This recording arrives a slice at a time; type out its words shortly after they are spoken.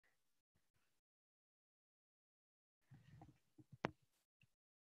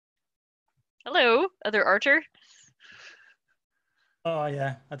Hello, other Archer. Oh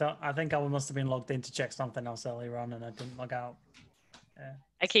yeah, I think I must have been logged in to check something else earlier on, and I didn't log out. Yeah,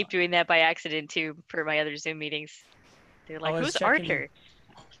 I it's keep fine. doing that by accident too for my other Zoom meetings. They're I like, was "Who's checking. Archer?"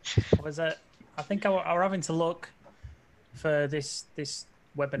 I was I think I were having to look for this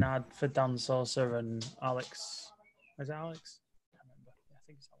webinar for Dan Sosa and Alex. Is it Alex? I can't remember. Yeah, I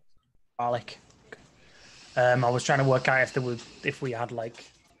think it's Alex. Alec. I was trying to work out if we had like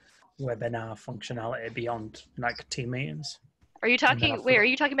webinar functionality beyond like team meetings, Are you and then I talking? Wait, are forgot.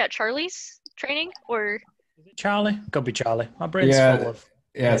 you talking about Charlie's training or Is it Charlie? Could be Charlie. My brain's full Yeah, of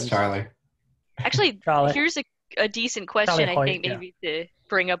yeah, it's names. Charlie. actually? Charlie. Here's a decent question. Charlie I Hoyt. think Yeah. maybe to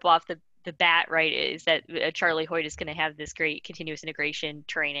bring up off the bat, right? Is that Charlie Hoyt is going to have this great continuous integration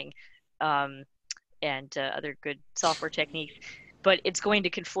training, um, and other good software techniques, but it's going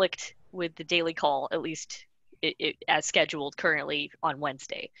to conflict with the daily call, at least as scheduled currently on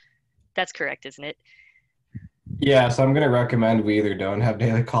Wednesday. That's correct, isn't it? Yeah, so I'm gonna recommend we either don't have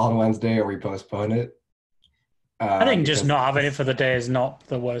daily call on Wednesday or we postpone it. I think just Because not having it for the day is not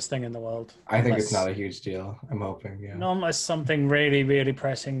the worst thing in the world, I think it's not unless a huge deal. I'm hoping, yeah. not unless something really, really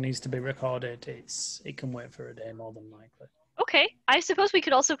pressing needs to be recorded. It can wait for a day more than likely. Okay, I suppose we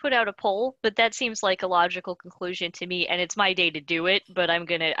could also put out a poll, but that seems like a logical conclusion to me, and it's my day to do it, but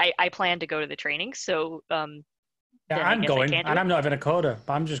I plan to go to the training, so Yeah, then I I'm guess I going, can do and it. I'm not even a coder,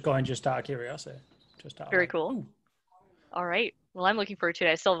 but I'm just going just out of curiosity, just out of Very like, cool. ooh, All right. Well, I'm looking forward to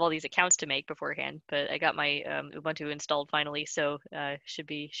it. I still have all these accounts to make beforehand, but I got my Ubuntu installed finally, so should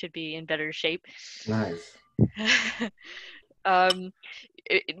be in better shape. Nice. Um,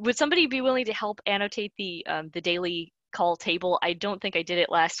 would somebody be willing to help annotate the daily call table? I don't think I did it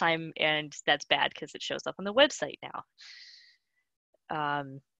last time, and that's bad because it shows up on the website now.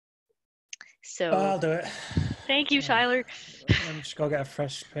 Um, so I'll do it. thank you, Uh, Tyler. Let me just go get a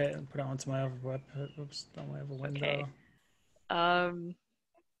fresh pit and put it onto my other web. Oops, on my other Okay. window. Um,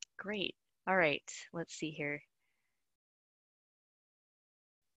 great. All right. Let's see here.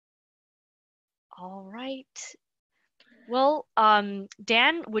 All right. Well,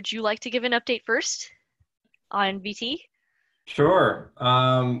 Dan, would you like to give an update first on VT? Sure.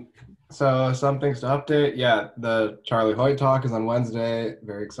 So some things to update. Yeah, the Charlie Hoyt talk is on Wednesday.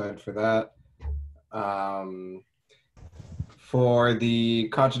 Very excited for that. Um, for the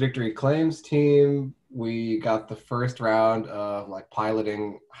contradictory claims team, we got the first round of like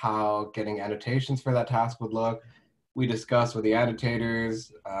piloting how getting annotations for that task would look. We discussed with the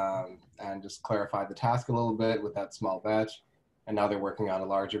annotators and just clarified the task a little bit with that small batch. And now they're working on a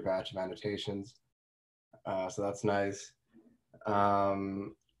larger batch of annotations. So that's nice.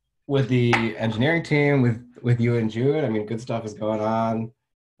 Um, with the engineering team, with you and Jude, I mean, good stuff is going on.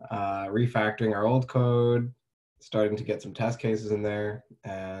 Refactoring our old code, starting to get some test cases in there,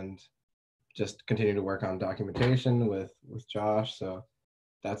 and just continue to work on documentation with Josh. So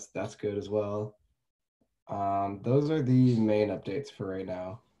that's good as well. Those are the main updates for right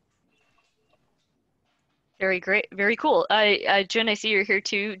now. Very great. Very cool. Jen, I see you're here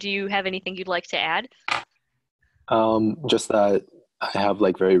too. Do you have anything you'd like to add? Just that I have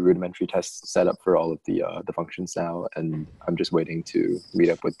like very rudimentary tests set up for all of the functions now, and I'm just waiting to meet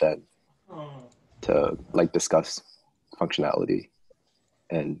up with them to like discuss functionality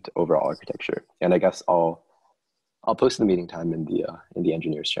and overall architecture. And I guess I'll post the meeting time in the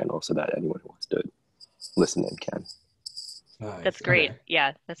engineers channel so that anyone who wants to listen in can. That's Nice. great. Okay.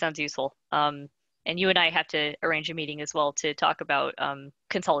 Yeah, that sounds useful. And you and I have to arrange a meeting as well to talk about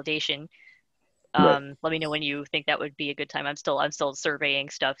consolidation. Right. Let me know when you think that would be a good time. I'm still surveying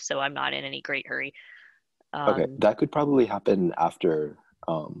stuff, so I'm not in any great hurry. Okay. Um, That could probably happen after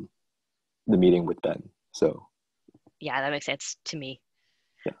the meeting with Ben. So yeah, that makes sense to me.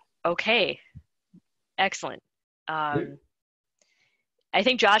 yeah. Okay, excellent. Sweet. Um, I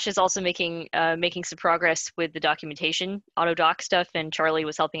think Josh is also making some progress with the documentation, auto doc stuff, and Charlie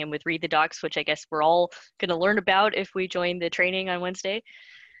was helping him with read the docs, which I guess we're all going to learn about if we join the training on Wednesday.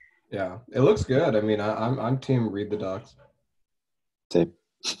 Yeah, it looks good. I mean, I'm team read the docs. Same.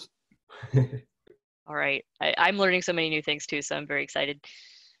 All right, I'm learning so many new things too, so I'm very excited.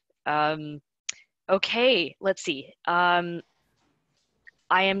 Um, okay, let's see. I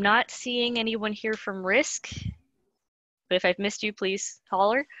am not seeing anyone here from Risk, but if I've missed you, please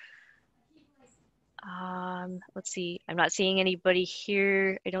holler. Let's see. I'm not seeing anybody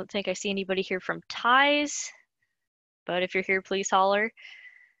here. I don't think I see anybody here from Ties, but if you're here, please holler.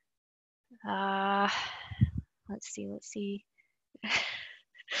 Uh, let's see. Let's see.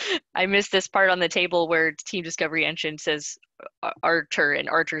 I missed this part on the table where Team Discovery Engine says Archer and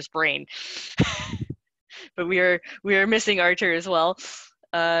Archer's brain, but we are missing Archer as well.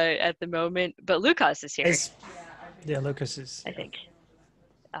 at the moment, but Lucas is here, Yeah, Lucas is I think.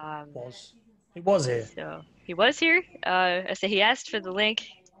 he was here. So he was here. So he asked for the link,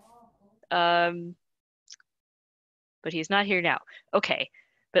 but he's not here now. Okay,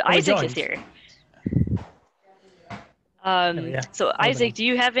 but Oh, he Isaac is joined. here. Yeah. So Isaac, do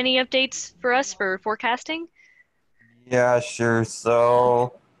you have any updates for us for forecasting? Yeah, sure.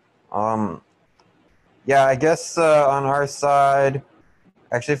 So, yeah, I guess on our side,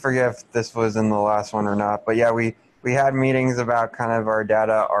 I actually forget if this was in the last one or not, but yeah, we had meetings about kind of our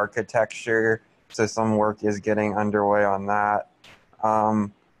data architecture, so some work is getting underway on that.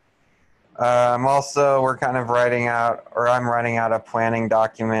 We're kind of I'm writing out a planning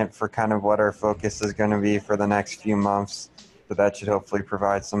document for kind of what our focus is going to be for the next few months. So that should hopefully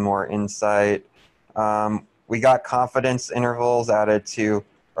provide some more insight. We got confidence intervals added to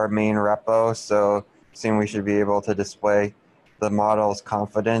our main repo, so soon we should be able to display the model's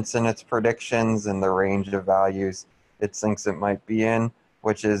confidence in its predictions and the range of values it thinks it might be in,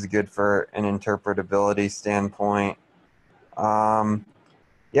 which is good for an interpretability standpoint. Also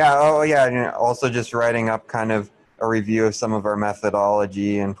just writing up kind of a review of some of our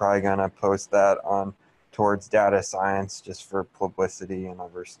methodology and probably gonna post that on towards data science just for publicity and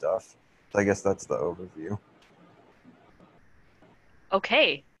other stuff. So I guess that's the overview.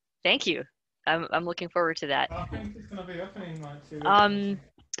 Okay, thank you. I'm looking forward to that. I think it's gonna be opening like 2 weeks.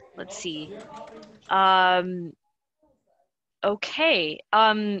 Let's see. Okay.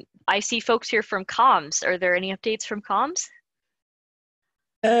 I see folks here from comms. Are there any updates from comms?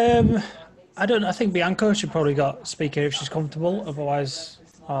 I don't. I think Bianca should probably speak here if she's comfortable. Otherwise,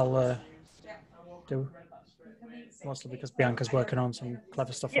 I'll do. Mostly because Bianca's working on some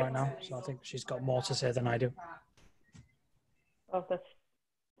clever stuff right now, so I think she's got more to say than I do. Well, that's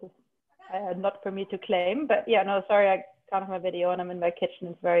not for me to claim, but yeah, no, sorry, I can't have my video on. I'm in my kitchen.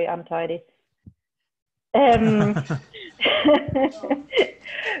 It's very untidy.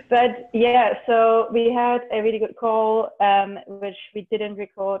 But yeah, so we had a really good call, which we didn't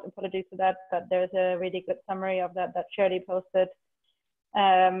record. Apologies for that, but there's a really good summary of that Shirley posted,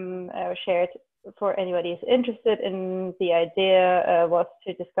 shared for anybody who's interested in. The idea was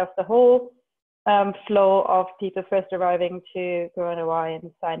to discuss the whole flow of people first arriving to CoronaWhy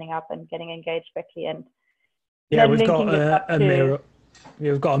and signing up and getting engaged quickly. And yeah, we've got a Miro.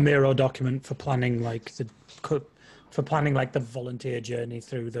 We've got a Miro document for planning like the volunteer journey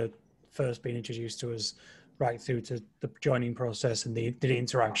through the first being introduced to us, right through to the joining process and the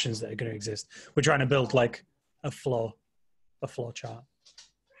interactions that are going to exist. We're trying to build like a flow chart.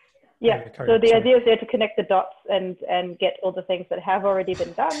 Yeah, so the idea is there to connect the dots and get all the things that have already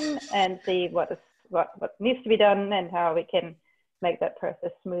been done and see what needs to be done and how we can make that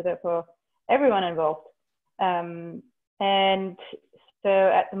process smoother for everyone involved. And so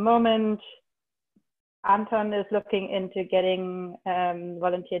at the moment, Anton is looking into getting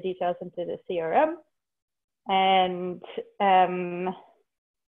volunteer details into the CRM, and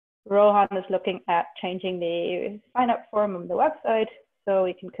Rohan is looking at changing the sign-up form on the website so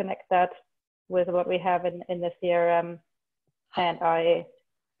we can connect that with what we have in the CRM. And I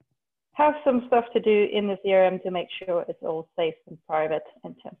have some stuff to do in the CRM to make sure it's all safe and private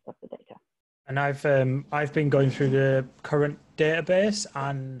in terms of the data. And I've been going through the current database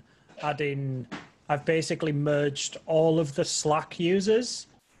and I've basically merged all of the Slack users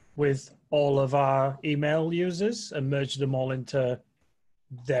with all of our email users and merged them all into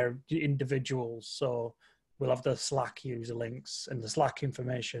their individuals. So we'll have the Slack user links and the Slack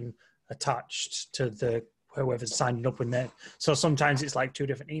information attached to the whoever's signed up with it. So sometimes it's like 2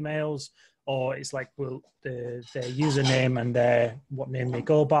 different emails, or it's like their username and what name they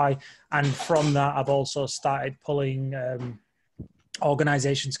go by. And from that, I've also started pulling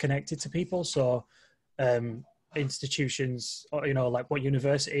organizations connected to people. So institutions, or, like what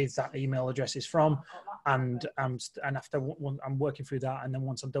universities that email address is from. And after I'm working through that. And then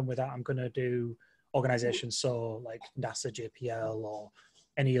once I'm done with that, I'm going to do organizations. So like NASA, JPL, or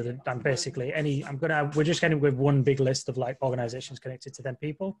any other, we're just getting with one big list of like organizations connected to them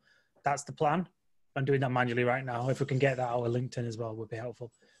people. That's the plan. I'm doing that manually right now. If we can get that out of LinkedIn as well, would be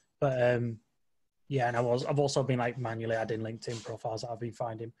helpful. But yeah, and I've also been like manually adding LinkedIn profiles that I've been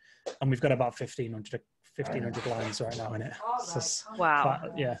finding, and we've got about 1,500 lines right now in it. Wow.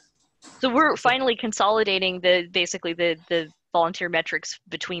 Yeah. So we're finally consolidating basically the volunteer metrics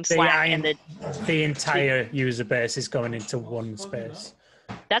between Slack and the entire user base is going into one space.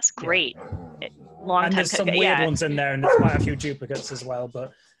 That's great. Yeah. Long and time. There's some weird ones in there, and there's quite a few duplicates as well.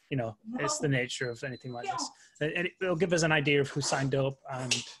 But it's the nature of anything like this. It'll give us an idea of who signed up,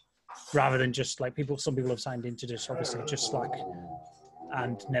 and rather than just like some people have signed into just obviously just Slack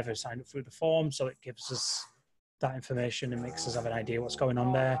and never signed up through the form. So it gives us that information and makes us have an idea what's going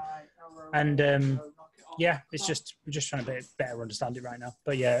on there. And yeah, it's just we're just trying to better understand it right now.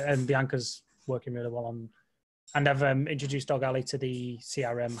 But yeah, and Bianca's working really well on. And I've introduced Dog Alley to the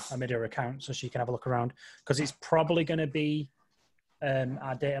CRM. I made her account so she can have a look around, because it's probably going to be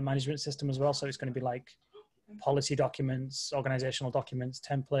our data management system as well. So it's going to be like policy documents, organizational documents,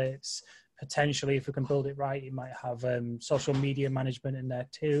 templates. Potentially, if we can build it right, it might have social media management in there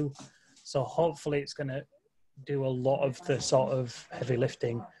too. So hopefully it's going to do a lot of the sort of heavy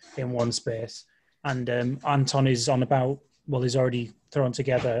lifting in one space. And Anton is on about, well, he's already thrown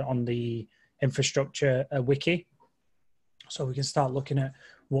together on the infrastructure wiki. So we can start looking at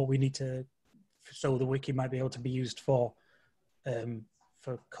what we need to, so the wiki might be able to be used for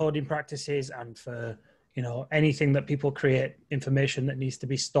coding practices and for, you know, anything that people create, information that needs to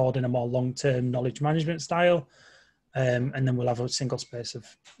be stored in a more long-term knowledge management style. And then we'll have a single space of,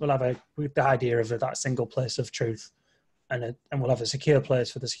 with the idea of that single place of truth, and we'll have a secure place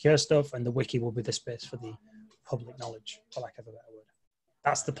for the secure stuff, and the wiki will be the space for the public knowledge, for lack of a better word.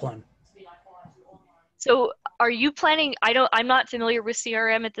 That's the plan. So are you planning, I'm not familiar with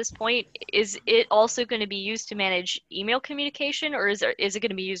CRM at this point. Is it also going to be used to manage email communication, or is it going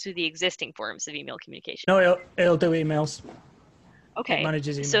to be used with the existing forms of email communication? No, it'll do emails. Okay. It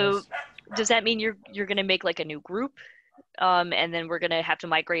manages emails. So does that mean you're going to make like a new group, and then we're going to have to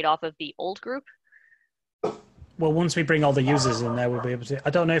migrate off of the old group? Well, once we bring all the users in there, we'll be able to. I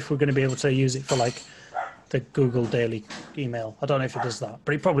don't know if we're going to be able to use it for like the Google Daily email. I don't know if it does that,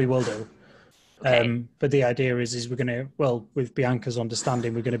 but it probably will do. Okay. But the idea is we're going to, well, with Bianca's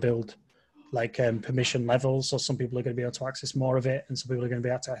understanding, we're going to build like permission levels. So some people are going to be able to access more of it, and some people are going to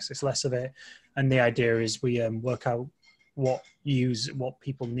be able to access less of it. And the idea is we work out what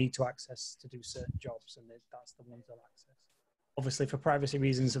people need to access to do certain jobs, and that's the ones they'll access. Obviously, for privacy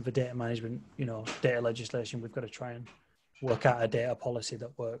reasons and for data management, you know, data legislation, we've got to try and work out a data policy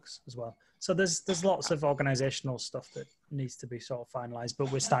that works as well. So there's lots of organizational stuff that needs to be sort of finalized,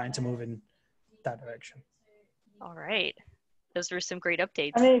 but we're starting to move in that direction. All right, those were some great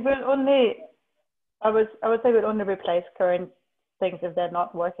updates. I mean, I would say we'd only replace current things if they're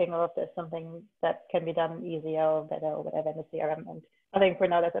not working, or if there's something that can be done easier or better or whatever in the CRM. And I think for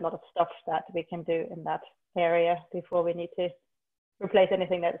now there's a lot of stuff that we can do in that area before we need to replace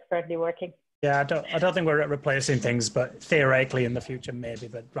anything that is currently working. Yeah, I don't think we're replacing things, but theoretically in the future maybe.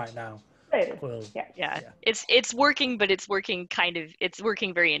 But right now, yeah. It's working, but it's working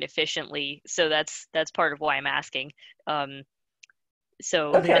very inefficiently. So that's part of why I'm asking.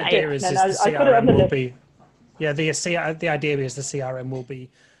 So the idea is the CRM will be. Yeah, the idea is the CRM will be,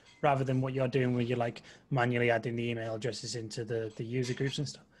 rather than what you're doing where you're like manually adding the email addresses into the user groups and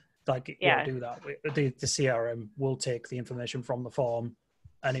stuff. Like it won't do that. The CRM will take the information from the form,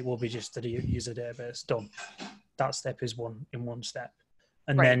 and it will be just the user database done. That step is one step.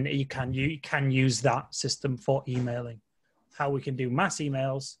 And then you can use that system for emailing. How we can do mass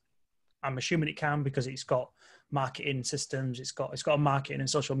emails, I'm assuming it can, because it's got marketing systems, it's got a marketing and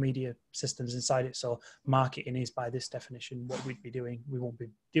social media systems inside it. So marketing is, by this definition, what we'd be doing. We won't be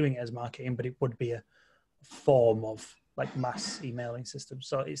doing it as marketing, but it would be a form of like mass emailing system.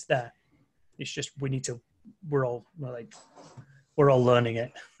 So it's there. It's just we're all learning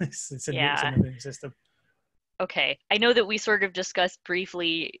it. It's a new system. Okay, I know that we sort of discussed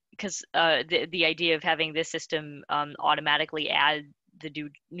briefly, because the idea of having this system automatically add the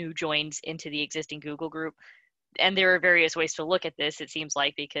new joins into the existing Google group. And there are various ways to look at this, it seems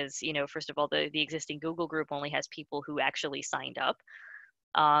like, because, you know, first of all, the existing Google group only has people who actually signed up.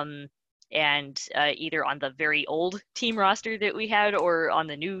 And either on the very old team roster that we had or on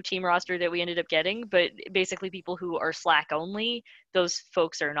the new team roster that we ended up getting. But basically people who are Slack only, those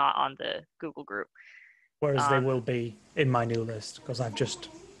folks are not on the Google group. Whereas they will be in my new list, because I've just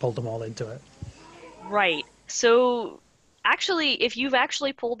pulled them all into it. Right. So actually, if you've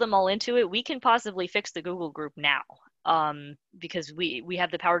actually pulled them all into it, we can possibly fix the Google group now, because we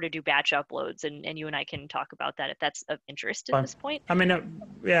have the power to do batch uploads, and you and I can talk about that if that's of interest at this point. I mean,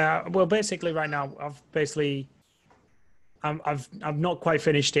 yeah. Well, basically, right now, I've not quite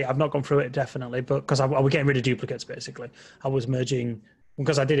finished it. I've not gone through it definitely, but because I was getting rid of duplicates. Basically, I was merging,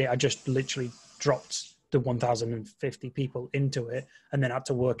 because I did it. I just literally dropped the 1,050 people into it, and then had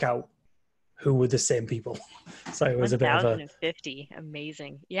to work out who were the same people. So it was a bit of a 1,050,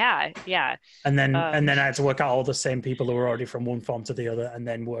 amazing. Yeah. And then I had to work out all the same people who were already from one form to the other, and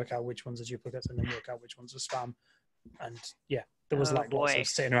then work out which ones are duplicates, and then work out which ones are spam. And yeah, there was lots of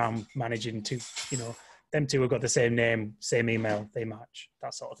sitting around managing to, you know, them two have got the same name, same email, they match,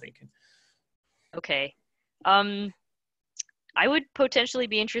 that sort of thinking. Okay. I would potentially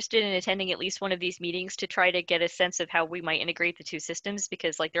be interested in attending at least one of these meetings to try to get a sense of how we might integrate the two systems,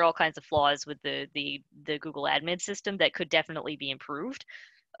 because like there are all kinds of flaws with the Google admin system that could definitely be improved,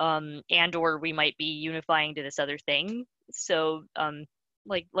 and or we might be unifying to this other thing. So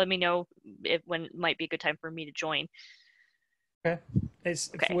like let me know if when might be a good time for me to join. Okay. It's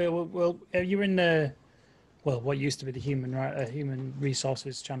Okay. well you're in the what used to be the human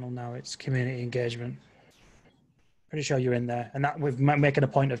resources channel. Now it's community engagement. Pretty sure you're in there, and that we're making a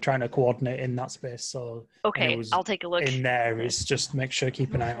point of trying to coordinate in that space. So Okay, anyone I'll take a look. in there is just make sure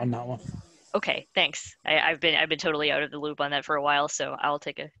keep an eye on that one. Okay, thanks. I've been totally out of the loop on that for a while, so I'll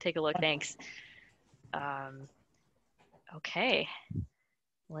take a look. Thanks. Okay,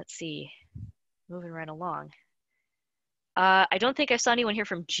 let's see. Moving right along. I don't think I saw anyone here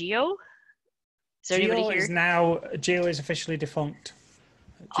from Geo. Is there anybody here? Geo is officially defunct.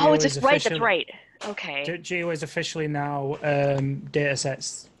 Oh, it's just right. That's right. Okay. Geo is officially now data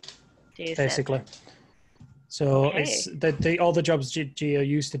sets, basically. So Okay. it's all the jobs Geo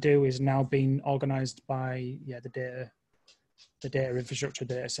used to do is now being organized by the data infrastructure,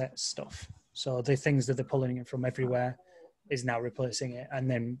 data set stuff. So the things that they're pulling in from everywhere is now replacing it, and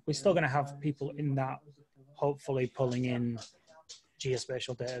then we're still going to have people in that, hopefully pulling in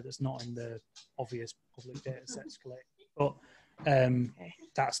geospatial data that's not in the obvious public data sets collected. But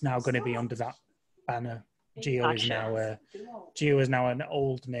that's now going to be under that banner. Geo is now an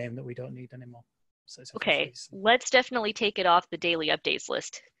old name that we don't need anymore. So okay, let's definitely take it off the daily updates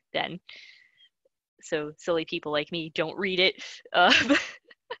list then. So silly people like me don't read it.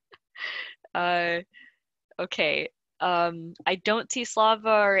 Okay. I don't see Slava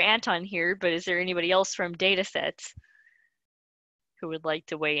or Anton here, but is there anybody else from datasets who would like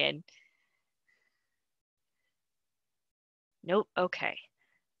to weigh in? Nope. Okay.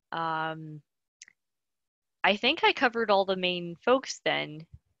 I think I covered all the main folks then.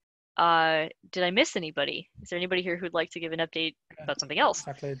 Did I miss anybody? Is there anybody here who'd like to give an update about something else?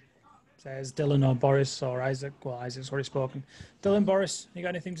 Exactly. Says Dylan or Boris or Isaac. Well, Isaac's already spoken. Dylan, Boris, you got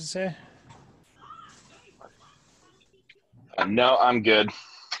anything to say? No, I'm good.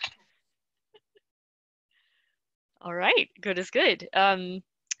 All right, good is good.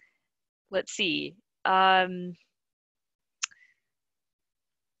 Let's see. I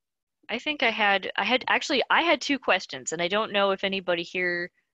think I had two questions, and I don't know if anybody here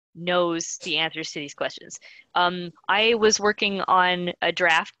knows the answers to these questions. I was working on a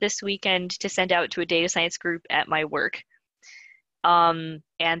draft this weekend to send out to a data science group at my work.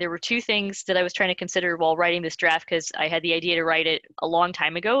 And there were two things that I was trying to consider while writing this draft, because I had the idea to write it a long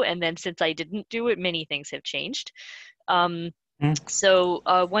time ago, and then since I didn't do it, many things have changed. So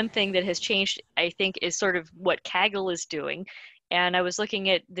one thing that has changed, I think, is sort of what Kaggle is doing. And I was looking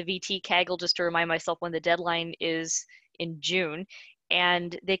at the VT Kaggle just to remind myself when the deadline is in June.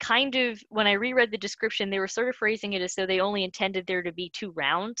 And they kind of, when I reread the description, they were sort of phrasing it as though they only intended there to be 2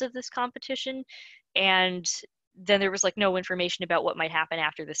 rounds of this competition. And then there was like no information about what might happen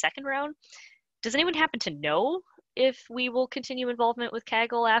after the second round. Does anyone happen to know if we will continue involvement with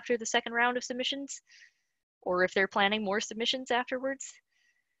Kaggle after the second round of submissions? Or if they're planning more submissions afterwards?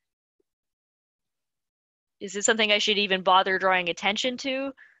 Is it something I should even bother drawing attention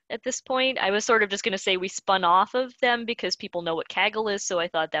to at this point? I was sort of just going to say we spun off of them because people know what Kaggle is, so I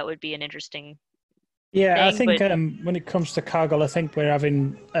thought that would be an interesting thing. I think but when it comes to Kaggle, I think we're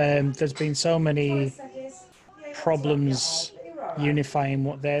having, there's been so many problems unifying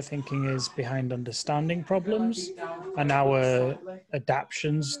what their thinking is behind understanding problems and our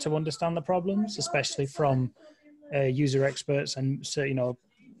adaptions to understand the problems, especially from user experts and so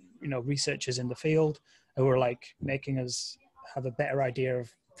researchers in the field who are like making us have a better idea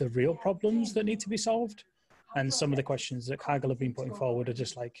of the real problems that need to be solved. And some of the questions that Kaggle have been putting forward are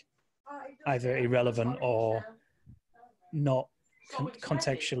just like either irrelevant or not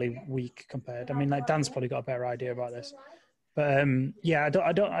contextually weak compared. I mean, like Dan's probably got a better idea about this, but I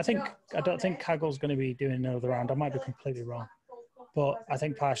don't think Kaggle's going to be doing another round. I might be completely wrong, but I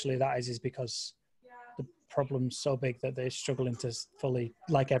think partially that is because the problem's so big that they're struggling to fully,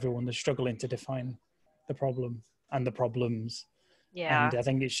 like everyone, they're struggling to define the problem and the problems. Yeah. And I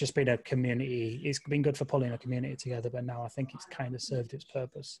think it's just been a community. It's been good for pulling a community together, but now I think it's kind of served its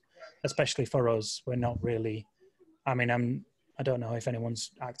purpose, especially for us. We're not really. I mean, I don't know if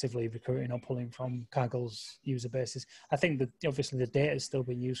anyone's actively recruiting or pulling from Kaggle's user bases. I think that obviously the data is still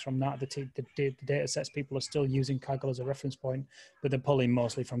being used from that. The data sets people are still using Kaggle as a reference point, but they're pulling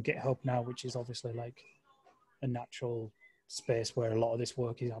mostly from GitHub now, which is obviously like a natural space where a lot of this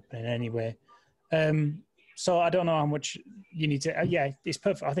work is happening anyway. So I don't know how much you need to. Yeah, it's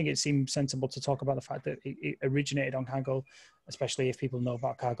perfect. I think it seems sensible to talk about the fact that it originated on Kaggle, especially if people know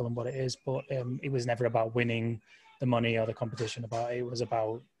about Kaggle and what it is. But it was never about winning the money or the competition. About it, it was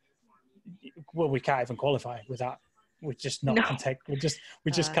about, well, we can't even qualify with that. We're just not No. contact. We just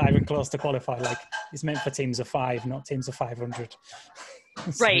can't even close to qualify. Like, it's meant for teams of 5, not teams of 500.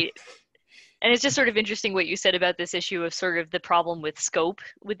 Right. And it's just sort of interesting what you said about this issue of sort of the problem with scope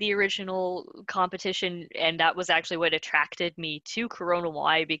with the original competition. And that was actually what attracted me to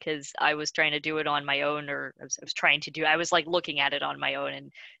CoronaWhy, because I was trying to do it on my own, or I was like looking at it on my own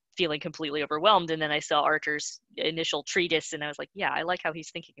and feeling completely overwhelmed. And then I saw Arthur's initial treatise and I was like, yeah, I like how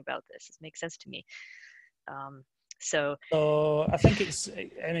he's thinking about this. It makes sense to me. So I think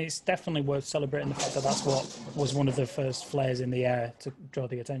it's definitely worth celebrating the fact that that's what was one of the first flares in the air to draw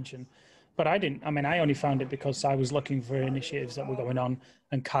the attention. But I only found it because I was looking for initiatives that were going on,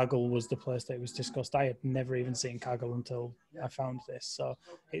 and Kaggle was the place that it was discussed. I had never even seen Kaggle until I found this. So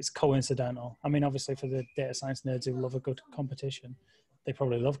it's coincidental. I mean, obviously for the data science nerds who love a good competition, they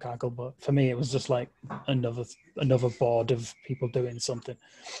probably love Kaggle, but for me, it was just like another board of people doing something.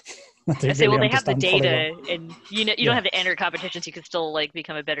 I say, well, they have the data, and you don't have to enter competitions. You can still like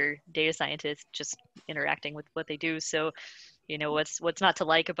become a better data scientist just interacting with what they do. So, what's not to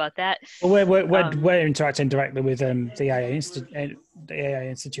like about that? Well, we're interacting directly with the AI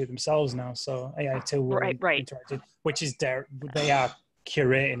Institute themselves now. So AI2 will interacting, which is they are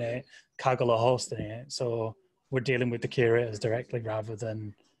curating it. Kaggle are hosting it, so we're dealing with the curators directly rather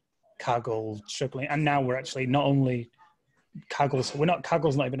than Kaggle struggling. And now we're actually not only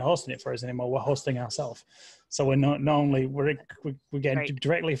Kaggle's not even hosting it for us anymore. We're hosting ourselves. So we're not only we're getting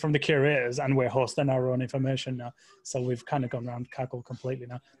directly from the curators, and we're hosting our own information now. So we've kind of gone around Kaggle completely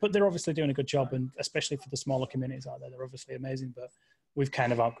now. But they're obviously doing a good job, and especially for the smaller communities out there, they're obviously amazing. But we've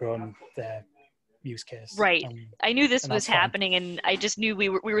kind of outgrown their use case. Right. I knew this was happening, and I just knew we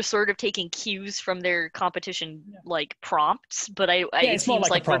were sort of taking cues from their competition like prompts. But it seems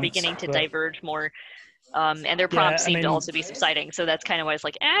like we're beginning to diverge more. And their prompts seem to also be subsiding, so that's kind of why it's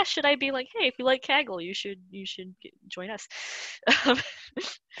like, should I be like, hey, if you like Kaggle, you should join us.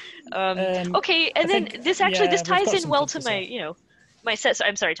 Okay, and then this ties in well to my my set. So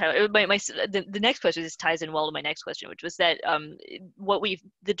I'm sorry, Tyler. The next question this ties in well to my next question, which was that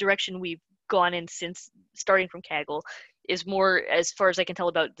the direction we've gone in since starting from Kaggle is more, as far as I can tell,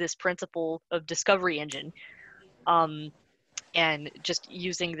 about this principle of discovery engine. And just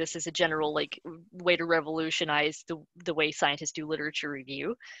using this as a general way to revolutionize the way scientists do literature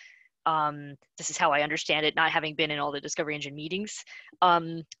review. This is how I understand it, not having been in all the Discovery Engine meetings.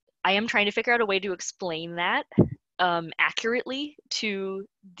 I am trying to figure out a way to explain that accurately to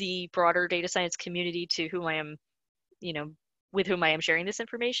the broader data science community with whom I am sharing this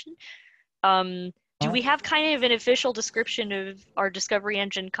information. Do we have kind of an official description of our Discovery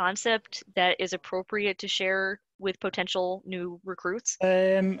Engine concept that is appropriate to share with potential new recruits?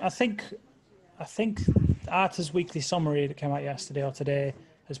 I think Arta's weekly summary that came out yesterday or today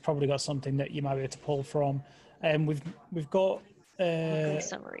has probably got something that you might be able to pull from. We've got weekly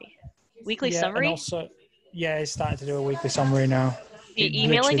summary. And also, he's starting to do a weekly summary now.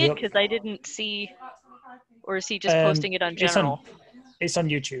 Emailing it, because I didn't see, or is he just posting it on general? It's on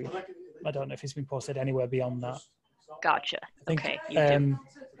YouTube. I don't know if it's been posted anywhere beyond that. Gotcha. Okay.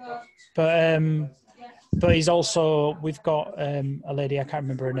 But he's also, we've got a lady, I can't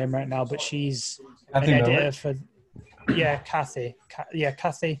remember her name right now, but she's an editor for, Kathy.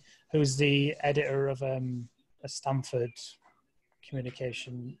 Kathy, who's the editor of a Stanford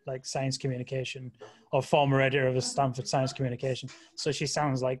communication, like science communication, or former editor of a Stanford science communication. So she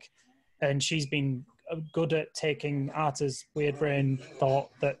sounds like, and she's been good at taking Arta's weird brain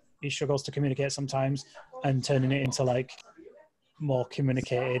thought that he struggles to communicate sometimes and turning it into like more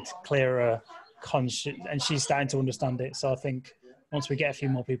communicated, clearer, conscious, and she's starting to understand it. So I think once we get a few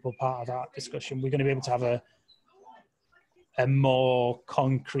more people part of that discussion, we're going to be able to have a more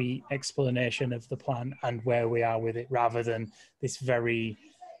concrete explanation of the plan and where we are with it, rather than this very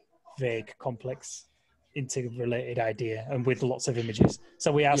vague, complex, interrelated idea and with lots of images.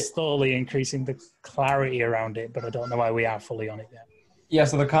 So we are slowly increasing the clarity around it, but I don't know why we are fully on it yet. Yeah,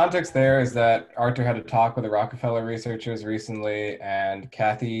 so the context there is that Arthur had a talk with the Rockefeller researchers recently, and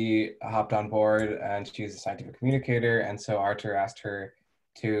Kathy hopped on board, and she's a scientific communicator, and so Arthur asked her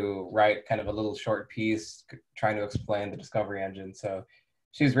to write kind of a little short piece trying to explain the Discovery Engine. So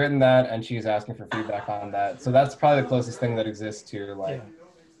she's written that, and she's asking for feedback on that. So that's probably the closest thing that exists to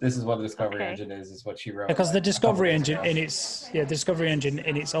this is what the Discovery Engine is what she wrote. Because the Discovery Engine in its Discovery Engine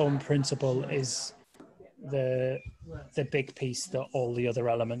in its own principle is the big piece that all the other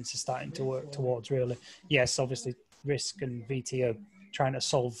elements are starting to work towards. Really, yes, obviously Risk and VT are trying to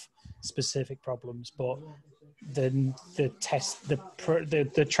solve specific problems, but then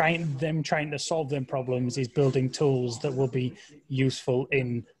trying to solve them problems is building tools that will be useful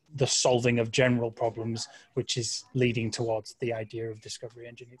in the solving of general problems, which is leading towards the idea of discovery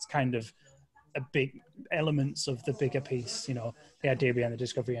engine. It's kind of a big elements of the bigger piece. You know, the idea behind the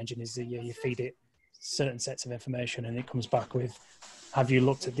discovery engine is that you feed it certain sets of information and it comes back with, have you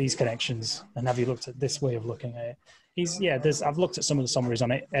looked at these connections and have you looked at this way of looking at it? I've looked at some of the summaries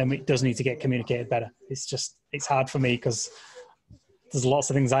on it and it does need to get communicated better. It's hard for me because there's lots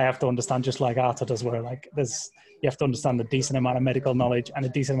of things I have to understand, just like Arta does, where like you have to understand a decent amount of medical knowledge and a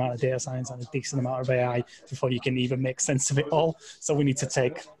decent amount of data science and a decent amount of AI before you can even make sense of it all. So we need to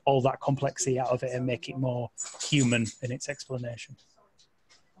take all that complexity out of it and make it more human in its explanation.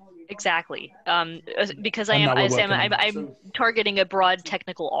 Exactly. Because And now we're working on that. I'm targeting a broad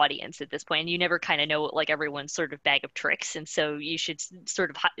technical audience at this point, and you never kind of know like everyone's sort of bag of tricks, and so you should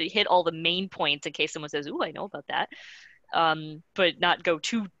sort of hit all the main points in case someone says, "Ooh, I know about that." But not go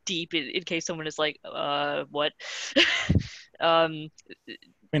too deep in case someone is like, what? I mean,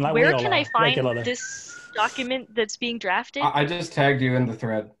 like Where can I find regularly. this document that's being drafted? I just tagged you in the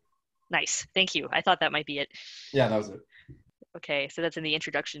thread. Nice, thank you. I thought that might be it. Yeah, that was it. Okay, so that's in the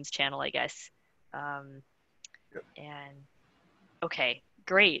introductions channel, I guess. Yep. And okay,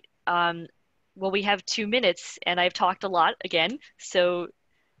 great. Well, we have 2 minutes, and I've talked a lot again. So,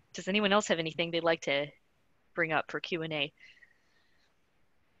 does anyone else have anything they'd like to bring up for Q&A?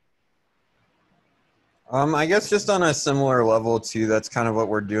 I guess just on a similar level too, that's kind of what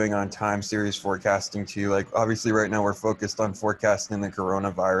we're doing on time series forecasting too. Like obviously right now we're focused on forecasting the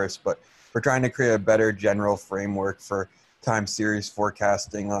coronavirus, but we're trying to create a better general framework for time series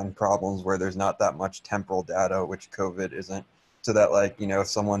forecasting on problems where there's not that much temporal data, which COVID isn't. So that like, you know, if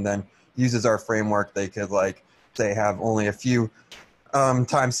someone then uses our framework, they could like say have only a few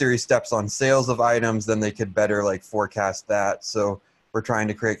time series steps on sales of items, then they could better like forecast that. So we're trying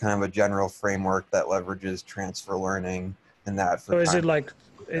to create kind of a general framework that leverages transfer learning and that. So is it like,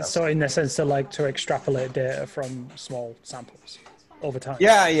 so in the sense to extrapolate data from small samples over time?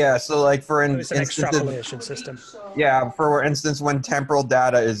 Yeah. So like for It's an extrapolation system. Yeah, for instance, when temporal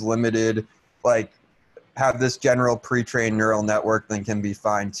data is limited, like have this general pre-trained neural network then can be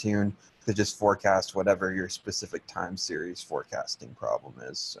fine-tuned to just forecast whatever your specific time series forecasting problem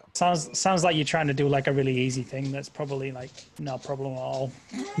is. So Sounds like you're trying to do like a really easy thing that's probably like no problem at all.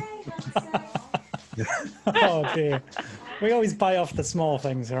 Oh dear. We always buy off the small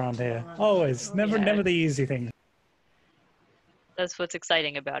things around here. Always. Never the easy thing. That's what's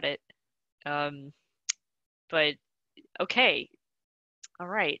exciting about it. But okay. All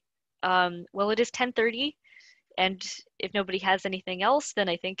right. Well, it is 10:30. And if nobody has anything else, then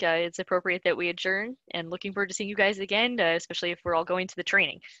I think it's appropriate that we adjourn. And looking forward to seeing you guys again, especially if we're all going to the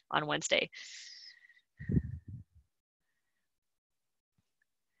training on Wednesday.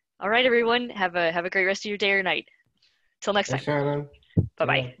 All right, everyone. Have a great rest of your day or night. Till next time. Hey, Shannon.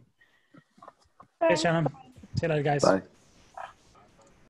 Bye-bye. Hey, Shannon. See you later, guys. Bye.